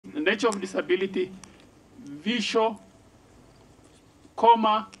nature of disability, visual,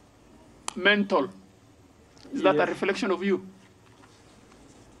 comma, mental. Is that a reflection of you?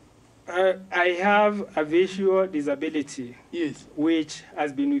 I have a visual disability, Yes. which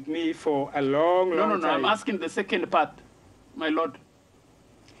has been with me for a long time. No, I'm asking the second part, my lord.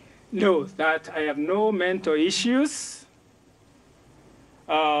 No, that I have no mental issues.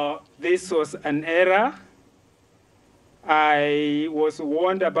 This was an error. I was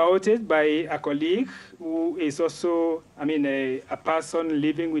warned about it by a colleague who is also, a person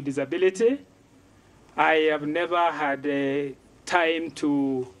living with disability. I have never had time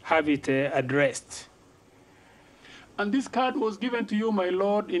to have it addressed. And this card was given to you, my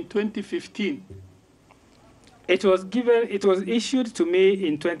lord, in 2015. It was issued to me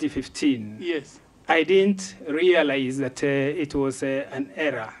in 2015. Yes. I didn't realize that it was an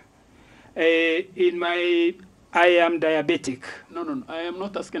error. I am diabetic. No, I am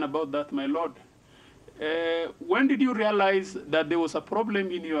not asking about that, my lord. When did you realize that there was a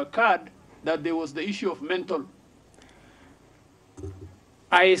problem in your card, that there was the issue of mental?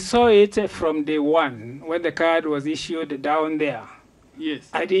 I saw it from day one when the card was issued down there. Yes.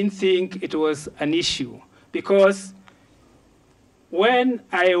 I didn't think it was an issue because when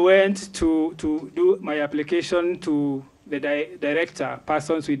I went to do my application to the director,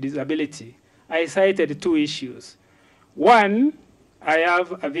 persons with disability, I cited two issues. One, I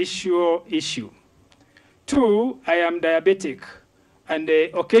have a visual issue. Two, I am diabetic. And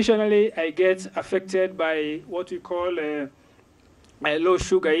occasionally I get affected by what we call low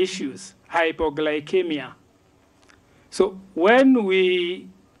sugar issues, hypoglycemia. So when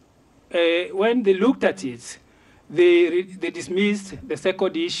they looked at it, they dismissed the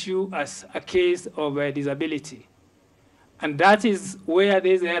second issue as a case of disability. And that is where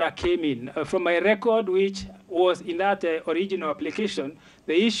this error came in. From my record, which was in that original application,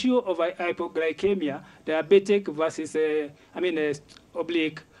 the issue of hypoglycemia, diabetic versus,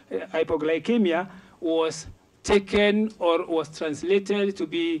 oblique hypoglycemia, was taken or was translated to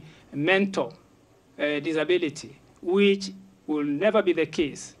be mental disability, which will never be the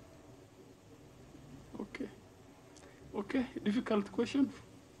case. Okay, difficult question.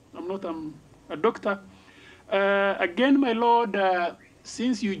 I'm not a doctor. Again, my lord,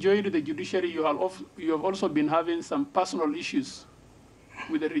 since you joined the judiciary, you have also been having some personal issues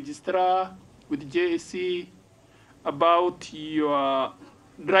with the registrar, with JSC, about your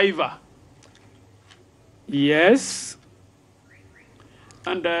driver. Yes.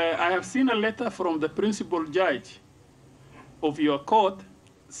 And I have seen a letter from the principal judge of your court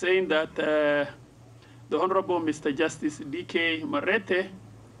saying that the Honorable Mr. Justice D.K. Marete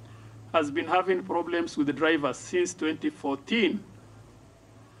has been having problems with the drivers since 2014.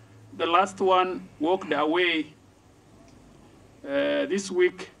 The last one walked away this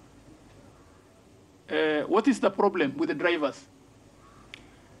week. What is the problem with the drivers?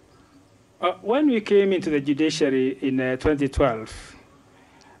 When we came into the judiciary in 2012,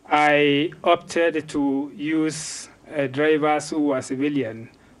 I opted to use drivers who were civilian,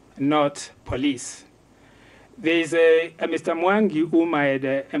 not police. There's a Mr. Mwangi whom I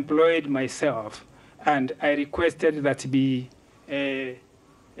had employed myself, and I requested that be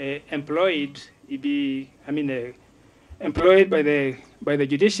employed by the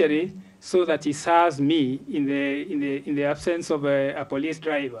judiciary so that he serves me in the absence of a police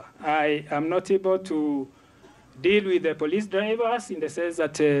driver. I am not able to deal with the police drivers in the sense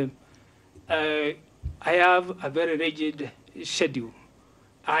that I have a very rigid schedule.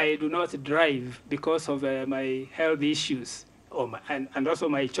 I do not drive because of my health issues and also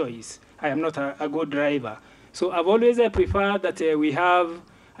my choice. I am not a good driver. So I've always preferred that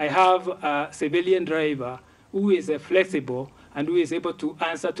I have a civilian driver who is flexible and who is able to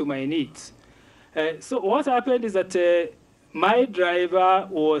answer to my needs. So what happened is that my driver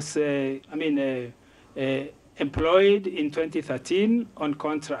was employed in 2013 on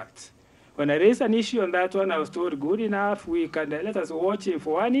contract. When I raised an issue on that one, I was told, good enough, we can let us watch him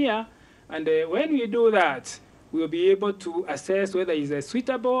for 1 year. And when we do that, we'll be able to assess whether he's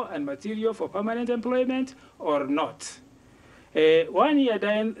suitable and material for permanent employment or not. 1 year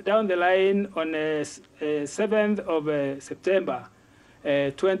down the line, on 7th of September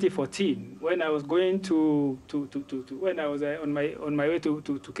 2014, when I was going when I was on my way to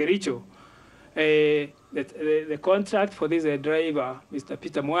Kericho, the contract for this driver, Mr.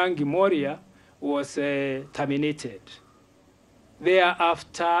 Peter Mwangi Moria, was terminated.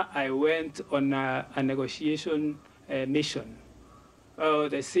 Thereafter, I went on a negotiation mission.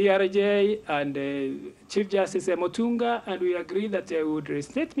 The CRJ and Chief Justice Motunga, and we agreed that we would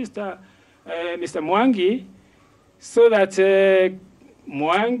restate Mr. Mwangi so that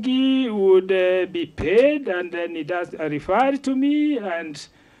Mwangi would be paid, and then he does referred to me, and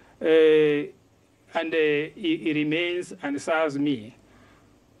he remains and serves me.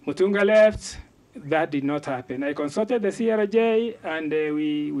 Mutunga left. That did not happen. I consulted the CRJ, and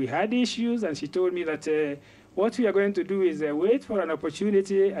we had issues, and she told me that what we are going to do is wait for an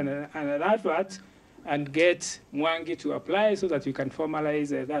opportunity and an advert and get Mwangi to apply so that we can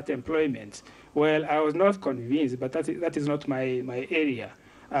formalize that employment. Well, I was not convinced, but that is not my area.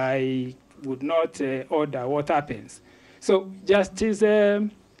 I would not order what happens. So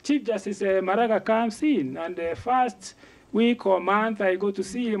Chief Justice Maraga comes in, and the first week or month I go to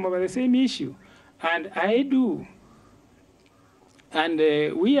see him over the same issue, and I do. And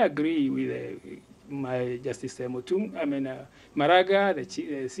we agree with my Justice Maraga, the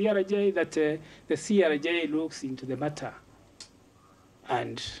CRJ, that the CRJ looks into the matter.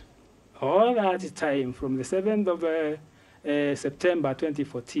 And all that time, from the 7th of September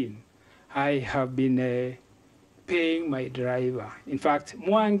 2014, I have been paying my driver. In fact,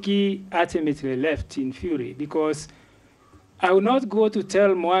 Mwangi ultimately left in fury because I will not go to tell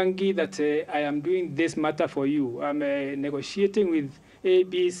Mwangi that I am doing this matter for you. I'm negotiating with A,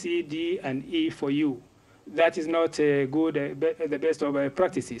 B, C, D, and E for you. That is not good, the best of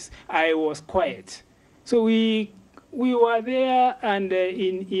practices. I was quiet. So we were there, and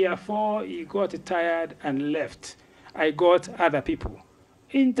in year 4, he got tired and left. I got other people.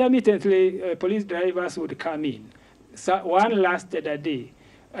 Intermittently, police drivers would come in. So one lasted a day,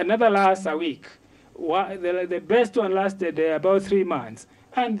 another lasts a week. The best one lasted about 3 months,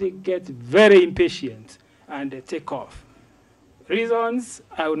 and they get very impatient and they take off. Reasons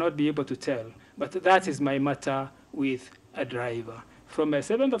I will not be able to tell, but that is my matter with a driver. From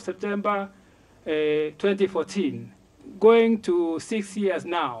 7th of September 2014, going to 6 years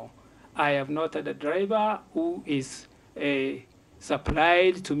now, I have not had a driver who is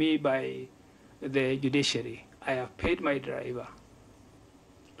supplied to me by the judiciary. I have paid my driver.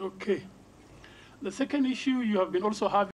 Okay. The second issue, you have been also having